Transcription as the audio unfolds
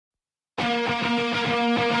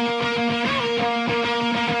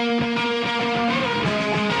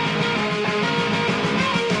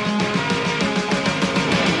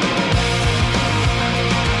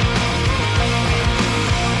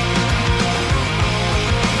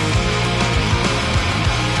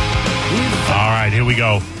here we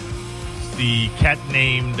go. The Cat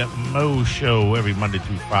Named Mo show every Monday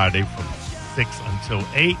through Friday from 6 until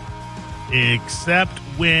 8. Except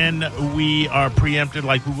when we are preempted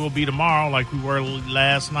like we will be tomorrow, like we were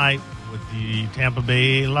last night with the Tampa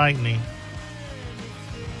Bay Lightning.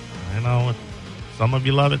 I know some of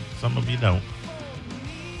you love it, some of you don't.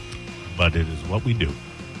 But it is what we do.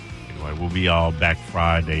 Anyway, we'll be all back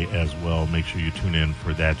Friday as well. Make sure you tune in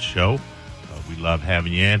for that show. We love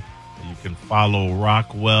having you in. You can follow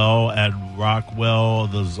Rockwell at Rockwell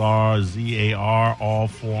the Czar, Z-A-R, all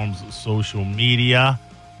forms of social media.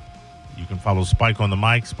 You can follow Spike on the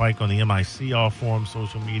mic, Spike on the MIC, all forms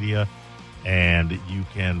social media. And you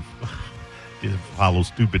can follow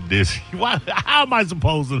Stupid Dizzy. How am I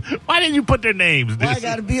supposed to? Why didn't you put their names? Why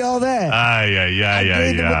got to be all that? I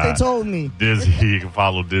gave them what they told me. Dizzy. You can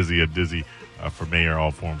follow Dizzy at Dizzy for Mayor,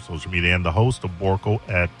 all forms social media. And the host of Borcle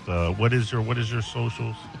at, what is your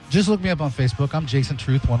socials? Just look me up on Facebook. I'm Jason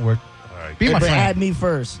Truth, one word. All right. Be my friend. Add me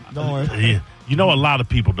first. Don't worry. Yeah. You know, a lot of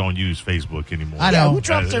people don't use Facebook anymore. I know. Who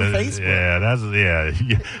drops their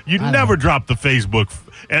Facebook? You never drop the Facebook.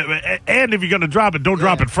 And if you're going to drop it, don't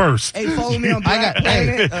drop it first. Hey, follow me on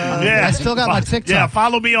Planet. I still got my TikTok. Yeah,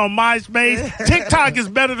 follow me on MySpace. TikTok is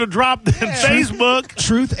better to drop than Facebook.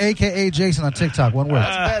 Truth, a.k.a. Jason on TikTok, one word.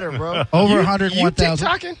 That's better, bro. Over 101,000. You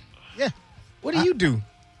TikToking? Yeah. What do you do?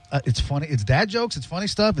 It's funny. It's dad jokes. It's funny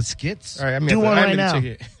stuff. It's skits. All right, Do one right now.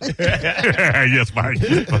 Yes, Mike.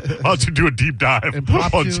 Why don't you do a deep dive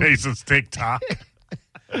on Jason's TikTok?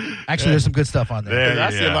 Actually, there's some good stuff on there. I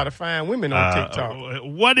see a lot of fine women on TikTok.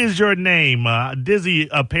 What is your name? Dizzy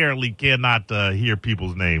apparently cannot hear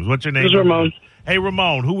people's names. What's your name? This is Ramon. Hey,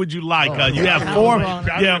 Ramon, who would you like? You have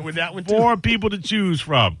four people to choose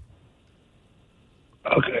from.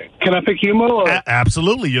 Okay. Can I pick you, Mo?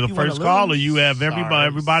 Absolutely. You're the You first wanna caller. lose? You have everybody.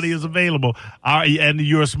 Everybody is available. And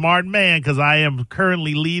you're a smart man because I am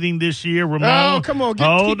currently leading this year. Ramon. Oh, come on.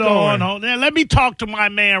 Hold on. Let me talk to my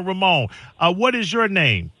man, Ramon. What is your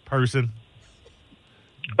name, person?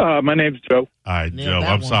 My name's Joe. All right, Nailed Joe. that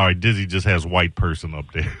I'm one. sorry. Dizzy just has white person up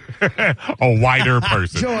there. A whiter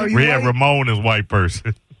person. Joe, are you white? Ramon is white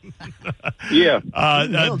person. Yeah.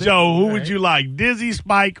 Joe, who would you like? Dizzy,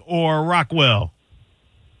 Spike, or Rockwell?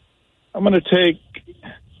 I'm going to take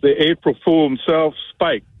the April Fool himself,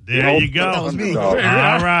 Spike. There you go. That was me. All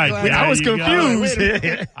right. I was confused.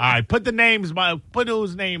 All right. Put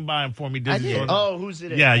whose name by him for me, I Dizzy. did. Oh, who's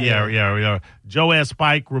it? Yeah. Joe has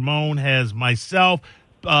Spike. Ramon has myself.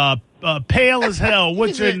 Pale as hell.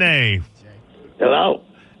 What's your name? Hello.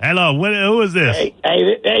 Hello. Who is this? Hey,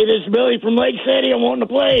 this is Billy from Lake City. I'm wanting to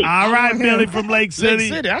play. All right, Billy from Lake City.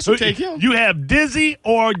 City, I should take him. You have Dizzy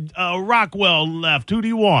or Rockwell left. Who do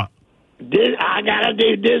you want? I gotta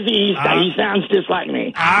do Dizzy. He sounds just like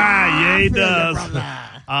me. Yeah, he does.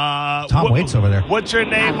 Tom Waits over there. What's your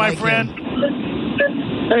name, my friend?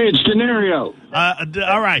 Hey, it's Denario.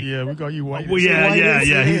 All right. Yeah, we got you white. Well, yeah.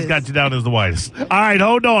 He's got you down as the whitest. All right,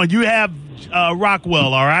 hold on. You have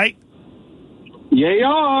Rockwell, all right? Yeah, you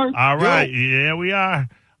are. All right. Yeah, we are.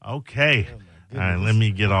 Okay. All right, let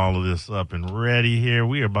me get all of this up and ready here.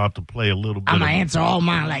 We are about to play a little bit. I'm going to answer all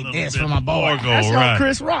mine like this for my boy. That's your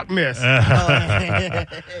Chris Rock mess.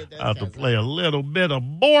 About to play a little bit of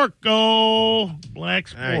Borcle. Black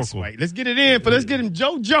Borcle. Right, let's get it in, but let's get him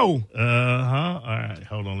JoJo. All right,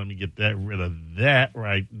 hold on. Let me get rid of that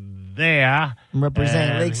right there. I'm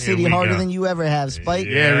representing Lake And City here we harder go. than you ever have, Spike.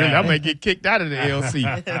 Yeah, really. I may get kicked out of the LC.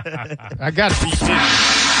 I got to beat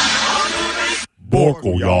this.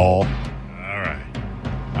 Borcle, y'all.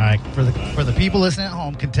 All right, for the people listening at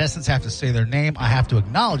home, contestants have to say their name. I have to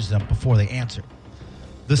acknowledge them before they answer.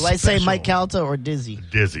 Do I say Mike Calta or Dizzy?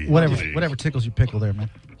 Dizzy. Whatever tickles your pickle there, man.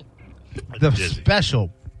 The Dizzy.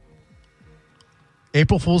 special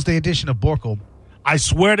April Fool's Day edition of Borcle. I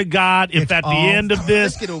swear to God, if It's at the all- end of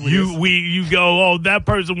this, get over you go, oh, that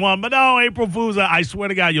person won, but no, April Fool's, I swear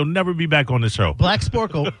to God, you'll never be back on the show. Black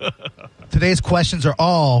Sporkle. Today's questions are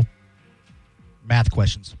all math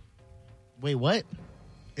questions. Wait, what?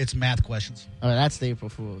 It's math questions. Oh, that's the April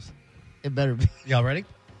Fool's. It better be. Y'all ready?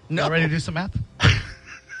 No. Y'all ready to do some math?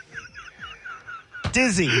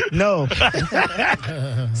 Dizzy. No.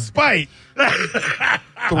 Spite. 3?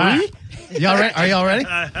 Y'all ready? Are y'all ready?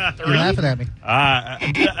 You're laughing at me.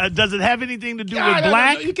 Does it have anything to do Yeah, with no,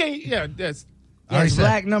 black? no, you can't. Yeah, that's. I already It's said.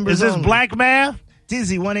 black numbers Is this only. black math?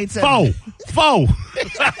 Dizzy, 187. Four.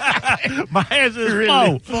 My answer is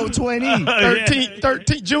Really? 420.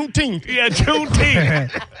 13, Juneteenth. Yeah,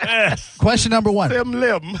 Juneteenth. Yes. Question number one.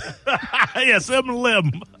 7-11. Yeah,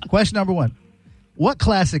 7-11. Question number one. What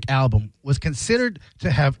classic album was considered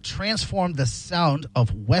to have transformed the sound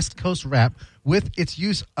of West Coast rap with its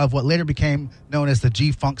use of what later became known as the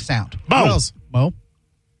G-Funk sound? Mo. Mo?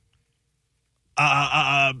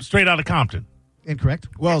 Straight Outta Compton. Incorrect.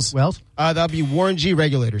 Wells. That'll be Warren G.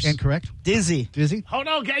 Regulators. Incorrect. Dizzy. Hold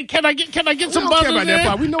on, can I get some don't care buzzers about that in?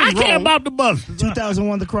 part. We know I you're care wrong. about the buzzers.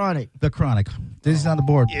 2001, The Chronic. The Chronic. Dizzy's on the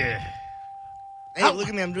board. Yeah. Hey, look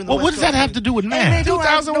at me. I'm doing the Well, what does that have to do with math?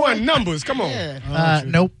 2001 numbers. Come on. Yeah.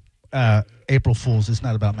 Nope. April Fools. It's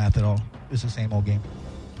not about math at all. It's the same old game.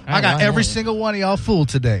 I got every single one of y'all fooled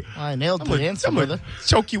today. I nailed the answer, I'm brother. gonna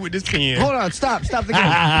choke you with this pen. Hold on. Stop the game.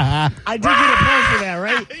 I did get a point for that,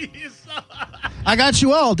 right? I got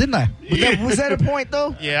you all, didn't I? Was that a point,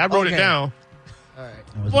 though? Yeah, I wrote it Okay. down. All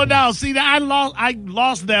right. Well, now, see, I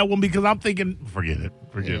lost that one because I'm thinking, forget it.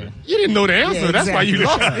 Yeah. You didn't know the answer. Yeah, That's why you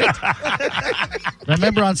exactly. lost it.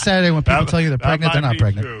 Remember on Saturday when people tell you they're pregnant, they're not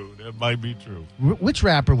pregnant. True. That might be true. Which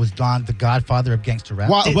rapper was Don, the godfather of gangster rap?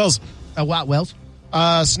 Wells. Wells?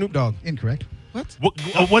 Snoop Dogg. Incorrect.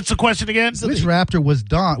 What's the question again? Which rapper was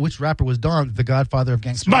Don, the godfather of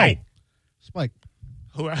gangster rap? Spike.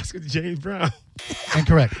 Who asked James Brown?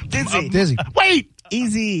 Incorrect. Dizzy. Wait.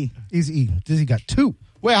 Easy. Easy E. Dizzy got 2.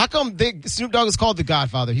 Wait, how come Snoop Dogg is called the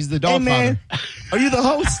Godfather? He's the Hey, dog man. father. Are you the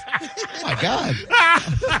host? Oh, my God.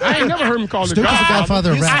 I ain't never heard him called the Snoop is the Godfather. godfather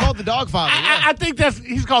of He's rap. called the dog father. yeah. I think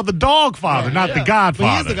he's called the dog father, not the But he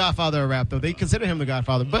godfather. is the godfather of rap, though. They consider him the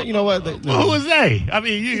godfather. But you know what? Well, who is they? I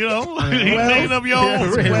mean, you know, making up your own,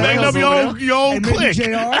 Wells. your own Hey, maybe clique. JR?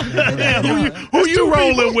 Yeah, who you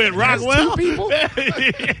rolling with, Rockwell?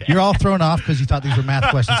 You're all thrown off because you thought these were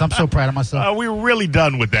math questions. I'm so proud of myself. We were really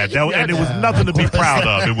done with that. And it was nothing to be proud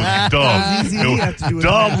of. It was dumb. Easy It have to do was with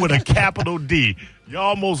dumb that. with a capital D. You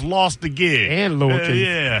almost lost the gig. And lowercase.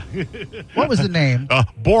 Yeah. What was the name?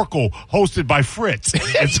 Borcle, hosted by Fritz.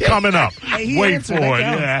 It's coming up. Hey, he Wait answered, for that it.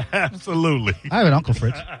 counts. Yeah, absolutely. I have an Uncle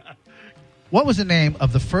Fritz. What was the name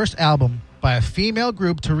of the first album by a female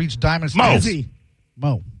group to reach diamond Mo. status?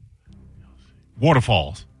 Mo.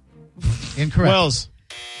 Waterfalls. Incorrect.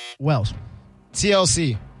 Wells.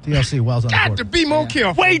 TLC. TLC. Wells on the Got board. to be more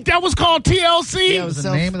careful. Wait, that was called TLC? Yeah, it was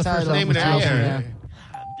the name of the first self-titled. album. Name of the album.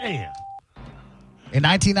 Damn. In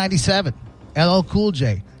 1997, LL Cool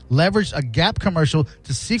J leveraged a Gap commercial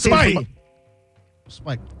to secretly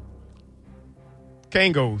Spike.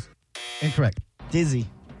 Kangos. Incorrect. Dizzy.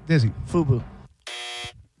 Dizzy. Fubu.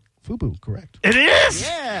 Fubu. Correct. It is?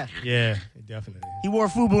 Yeah. Yeah, definitely. He wore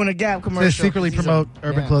Fubu in a Gap To commercial. secretly 'cause he's promote a-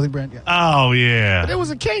 urban yeah. clothing brand. Yeah. Oh, yeah. There was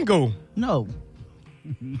a Kango. No.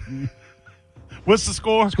 What's the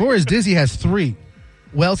score? Score is Dizzy has 3.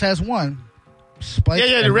 Wells has 1. Spike.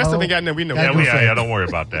 Yeah, the and rest of Mo them got no. We know. gotta Yeah, go yeah, first. don't worry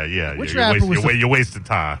about that. Yeah, Which yeah, rapper was the- you're wasting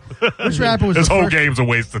time. Which rapper was This the whole first? game's a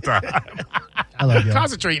waste of time. I love you.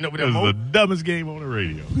 Concentrating over there, This is Mo. the dumbest game on the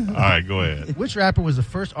radio. All right, go ahead. Which rapper was the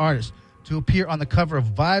first artist to appear on the cover of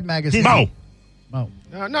Vibe magazine? Mo. Mo.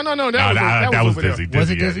 No. That That was over there. Dizzy. Was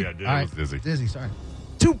it yeah, Dizzy? Yeah, All it right. was Dizzy. Dizzy, sorry.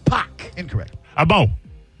 Tupac. Incorrect. Mo.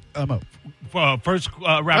 Mo. First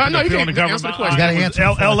rapper No, to you appear on the can't cover. answer the question. You gotta answer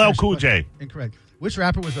before I LL finish Cool the J. Incorrect. Which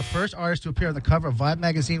rapper was the first artist to appear on the cover of Vibe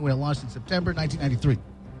magazine when it launched in September 1993?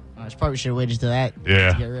 I probably should have waited to that.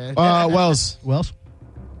 Yeah. To get ready. Wells. Wells?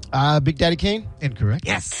 Big Daddy Kane. Incorrect.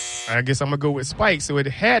 Yes. I guess I'm gonna go with Spike. So it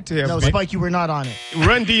had to have No, been Spike, you were not on it.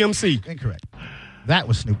 Run DMC. Incorrect. That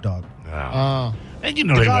was Snoop Dogg. And you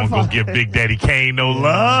know they won't go Godfather. give Big Daddy Kane no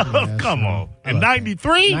love. yeah, Come sure. on. I In love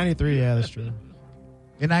 93? 93, yeah, that's true.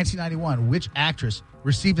 In 1991, which actress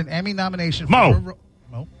received an Emmy nomination for Mo. her ro-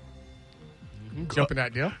 Mo? Jumping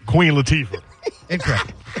out there. Queen Latifah.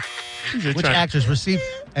 Incorrect. He's just Which trying- actress received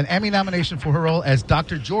an Emmy nomination for her role as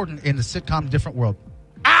Dr. Jordan in the sitcom Different World?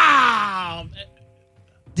 Ah!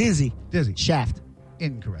 Dizzy. Dizzy. Shaft.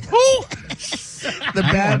 Incorrect. Who? The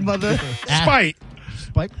bad mother. Spike.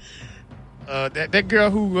 Spike? That girl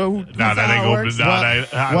who No, that ain't going to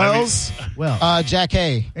be. Wells. Well, Jack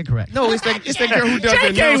Hay. incorrect. No, it's that girl who does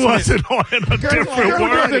the Jack announcements. wasn't on a Girl different who does the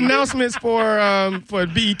world. announcements for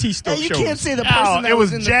BET Hey, shows. you can't say the person Oh, that it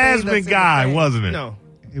was in the Jasmine thing that's in the Guy, thing. wasn't it? No.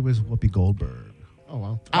 It was Whoopi Goldberg. Oh,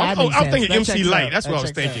 wow. That I makes was sense. thinking That MC checks Light. out. That's what I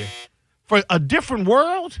was That checks thinking. For a different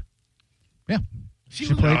world? Yeah. She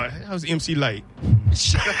She was- played. That was MC Light.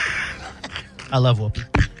 I love Whoopi.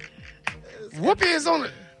 Whoopi is on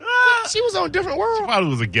it. She was on a different world. Probably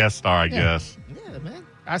was a guest star, I guess. Yeah, man.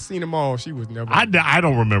 I seen them all. She was never. I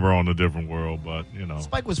don't remember on a different world, but, you know.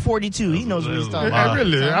 Spike was 42. He knows what he's talking Wow. about.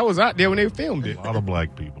 Really, I was out there when they filmed it. A lot of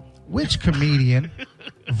black people. Which comedian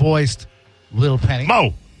voiced Lil Penny?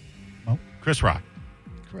 Mo. Mo? Chris Rock.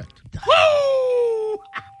 Correct. Woo!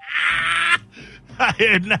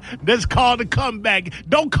 That's called a comeback.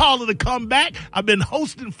 Don't call it a comeback. I've been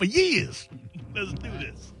hosting for years. Let's do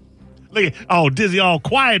this. Look at, Dizzy all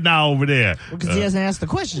quiet now over there. Because he hasn't asked the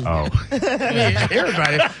question. Oh.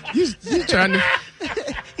 Everybody, you trying to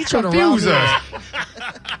confuse us.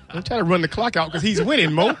 I'm trying to run the clock out because he's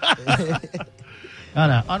winning, Mo. On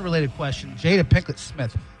an unrelated question, Jada Pinkett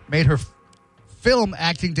Smith made her film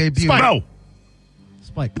acting debut. Spike. No.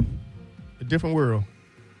 Spike. A different world.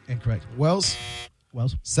 Incorrect. Wells,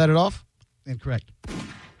 Set it off. Incorrect.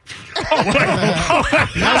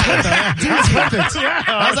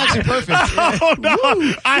 that was actually perfect. Oh,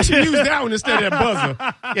 no. I should use that one instead of that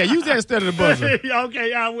buzzer. Yeah, use that instead of the buzzer.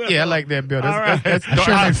 Okay, I will. Yeah, I like that, Bill. All right. That's I'm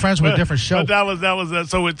sure they're friends with a different show. But that was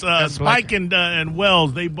so it's Spike and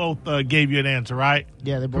Wells. They both gave you an answer, right?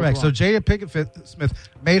 Yeah, they're both Correct. wrong. So Jada Pinkett Smith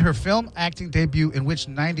made her film acting debut in which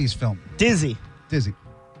 90s film? Dizzy. Dizzy.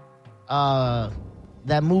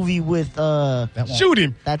 That movie with That one. Shoot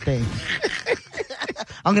him. that thing.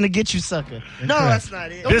 I'm gonna get you, sucker. No, that's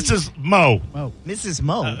not it. This is Mo. Oh. Mrs.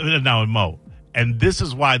 Mo. No, Mo. And this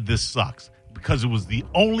is why this sucks. Because it was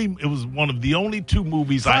one of the only two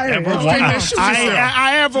movies I Fire. ever That's watched. right, man. Shoot yourself.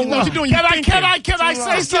 I ever You know what watched. you're doing. You're thinking. Can I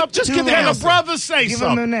say something? Just give the Can a answer. brother say Give him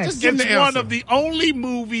something? the next. Just give him It's the one answer. of the only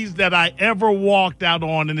movies that I ever walked out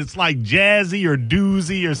on, and it's like Jazzy or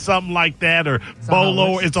Doozy or something like that, or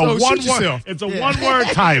Bolo. It's a So shoot one word. yourself. It's a one word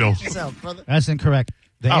title. Yourself, brother. That's incorrect.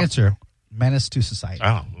 The answer, Menace to Society.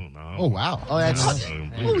 Oh, no. Oh, wow. Oh, that's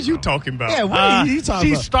What was you talking about? yeah. What are you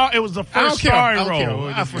talking about? It was the I don't first care. starring I don't care role.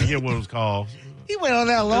 what I it is. forget what it was called. He went on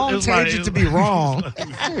that long It was like- tangent to be wrong.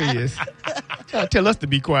 Serious. Trying to tell us to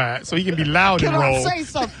be quiet so he can be loud Can and I roll. say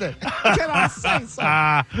something? Can I say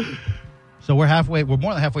something? So we're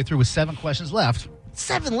more than halfway through with 7 questions left.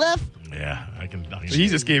 7 left. Yeah, I can. So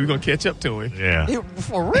he's just scared we're gonna catch up to him. Yeah.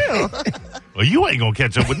 For real. Well, you ain't gonna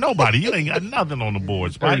catch up with nobody. You ain't got nothing on the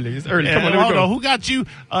board, Spike. It's early. Come on, here we hold go. on. Who got you,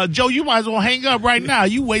 Joe? You might as well hang up right now.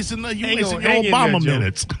 You wasting your hang in Obama there,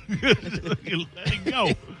 minutes. Let it go.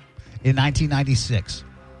 In 1996,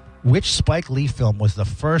 which Spike Lee film was the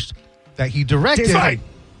first that he directed? Dizzy.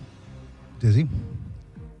 Dizzy?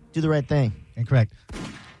 Do the right thing. Incorrect.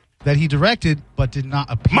 That he directed but did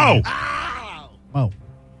not appear. Mo. Mo.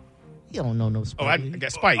 You don't know no Oh, I Spike.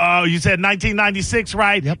 got Spike. Oh, you said 1996,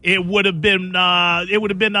 right? Yep. It would have been.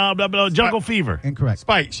 Jungle Fever. Incorrect.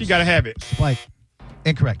 Spike, she got to have it. Spike.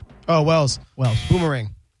 Incorrect. Oh, Wells.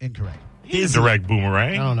 Boomerang. Incorrect. Direct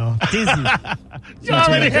Boomerang. I don't know. Dizzy. You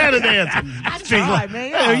already had an answer. tried,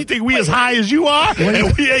 man. Hey, you think we as high as you are?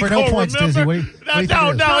 And we ain't for no gonna points, remember? Dizzy. What do you think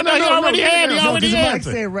it is? No, he already had. He already Spike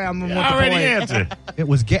answered. said round He one already point. answered. It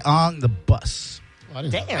was Get on the Bus. I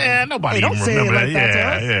didn't know. Damn. Yeah, nobody Hey, don't even say it remember like that.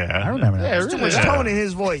 that to us. Yeah. I remember that. Yeah, There's too much Yeah. tone in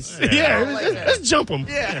his voice. Yeah, let's jump him.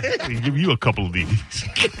 I can give you a couple of these.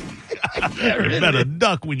 You better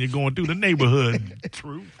duck when you're going through the neighborhood.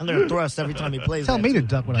 True. I'm gonna thrust every time he plays. Tell that. me to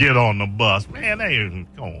duck what Get on the bus, man. Hey,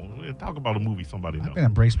 come on. Talk about a movie somebody I've knows. been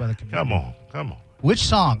embraced by the community. Come on. Which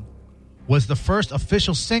song was the first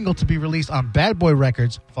official single to be released on Bad Boy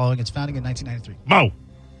Records following its founding in 1993? Mo.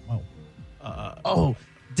 Oh,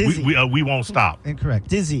 Dizzy. We won't stop. Incorrect.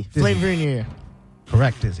 Dizzy. Flavor in your ear.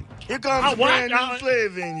 Correct, Dizzy. Here comes Oh, a what? brand new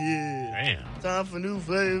flavor in your ear. Damn. Time for new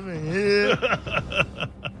flavor in your ear.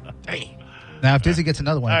 Damn. Now, if Dizzy gets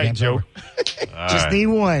another one, All the right, game's Joe. over. Just need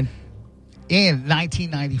one. In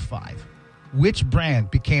 1995, which brand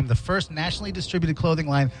became the first nationally distributed clothing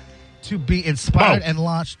line to be inspired Mo. and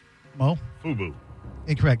launched? Mo? Fubu.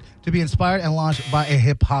 Incorrect. To be inspired and launched by a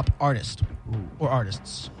hip-hop artist or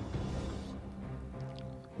artists.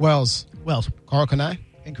 Wells. Wells. Carl Kanai.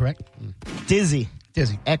 Incorrect. Dizzy.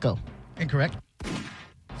 Dizzy. Echo. Incorrect.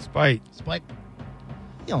 Spike. Spike.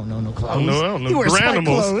 You don't know no clothes. I don't know. You wear Spike Granimals.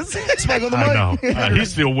 clothes. Spike on the I money. know.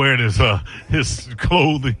 He's still wearing his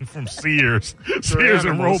clothing from Sears and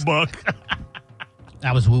Animals. Roebuck.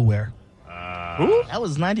 That was Wu Wear. Who? That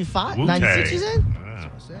was 95, Wu-Tang. 96, you said?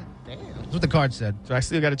 That's it. Damn. That's what the card said. So I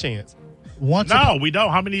still got a chance. No, we don't.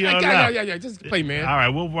 How many left? Yeah. Just play, man. All right,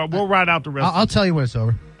 we'll ride out the rest. I'll tell you when it's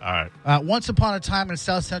over. All right. Once upon a time in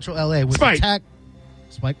South Central LA was Spike. the tag.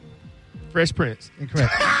 Spike. Fresh Prince.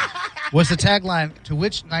 Incorrect. Was the tagline to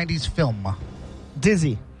which 90s film?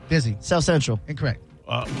 Dizzy. Dizzy. South Central. Incorrect.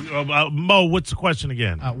 Mo, what's the question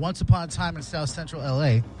again? Once upon a time in South Central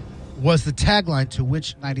LA was the tagline to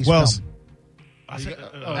which 90s Wells. film? I said,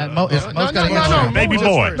 Mo's got to answer. Baby Mo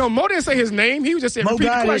boy. just- No, Mo didn't say his name. He was just saying Mo repeat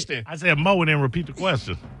got the it. question. I said Mo and then repeat the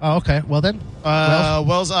question. Oh, okay. Well then.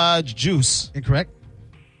 Wells. Juice. Incorrect.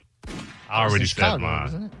 I already said Chicago, mine.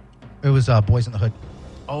 wasn't it? It was Boys in the Hood.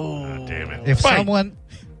 God damn it. If Spike. someone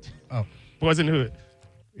Boys in the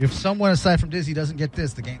Hood. aside from Dizzy doesn't get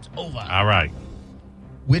this, the game's over. All right.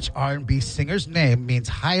 Which R&B singer's name means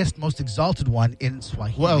highest, most exalted one in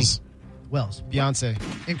Swahili? Wells. Beyonce.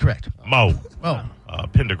 Incorrect. Mo.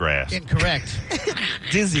 Pendergrass. Pendergrass. Incorrect.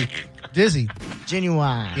 Dizzy.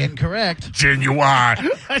 Genuine. Incorrect. Genuine.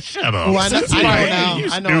 Shut up. Oh, I know now. You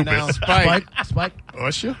I know now. stupid. Spike.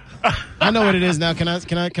 Usher? I know what it is now. Can I? Go.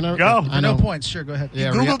 I know. No points. Sure, go ahead.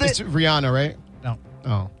 Yeah, Googled It's Rihanna, right? No.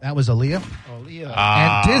 Oh. That was Aaliyah.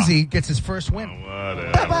 Ah. And Dizzy gets his first win.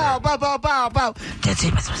 Whatever. Bow. Dizzy.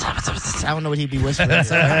 I don't know what he'd be whispering.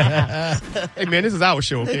 Hey, man, this is our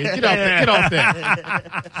show, okay? Get off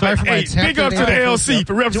that. Sorry for my Hey, attempt big up at to the April LC Fool's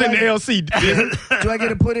for representing the LC. Do I get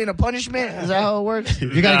to put in a punishment? Is that how it works?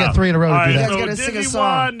 joke. You got to get 3 in a row All to do right, that. You guys so gotta sing a Dizzy song.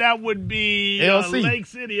 won. That would be LC. Lake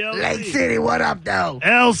City. LC. Lake City, what up, though?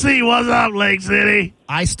 LC, what's up, Lake City?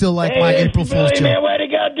 I still like my April Fool's Billy, man, joke. way to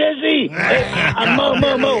go, Dizzy. Hey,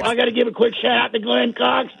 Mo. I got to give a quick shout out to Glenn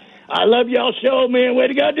Cox. I love y'all show, man. Way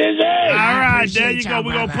to go, Dizzy. All right, there appreciate you go. y'all,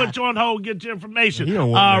 We're going to brother. put you on hold, get your information. He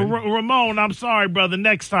don't want Ramon, I'm sorry, brother.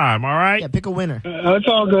 Next time, all right? Yeah, pick a winner. It's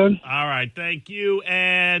all good. All right, thank you.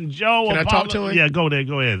 And Joe. Can I talk to him? Yeah, go there.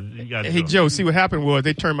 Go ahead. You got Hey, Joe, see what happened was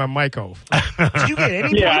they turned my mic off. Did you get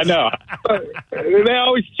any Yeah, I points? know. They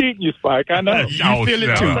always cheat you, Spike. I know. Oh, Feel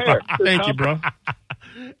it, shut too. up. Thank you, bro.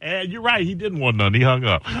 And you're right. He didn't want none. He hung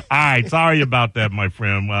up. All right. Sorry about that, my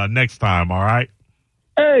friend. Next time, all right?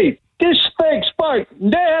 Hey, this fake Spike.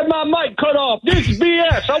 They had my mic cut off. This is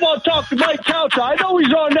BS. I want to talk to Mike Calta. I know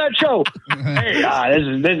he's on that show. Hey,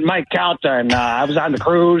 this is Mike Calta, and I was on the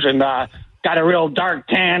cruise and got a real dark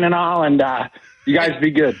tan and all, and you guys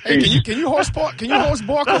be good. Hey, can you host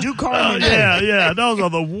Borcle? You call me. Yeah. Those are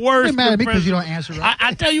the worst. You're mad at me because impressions. you don't answer right.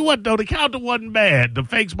 I tell you what, though, the counter wasn't bad. The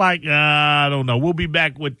fake spike, I don't know. We'll be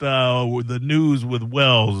back with the news with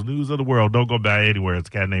Wells, news of the world. Don't go back anywhere. It's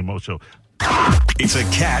Cat Named Mo Show. It's a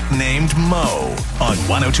cat named Mo on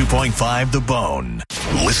 102.5 The Bone.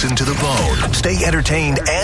 Listen to The Bone. Stay entertained and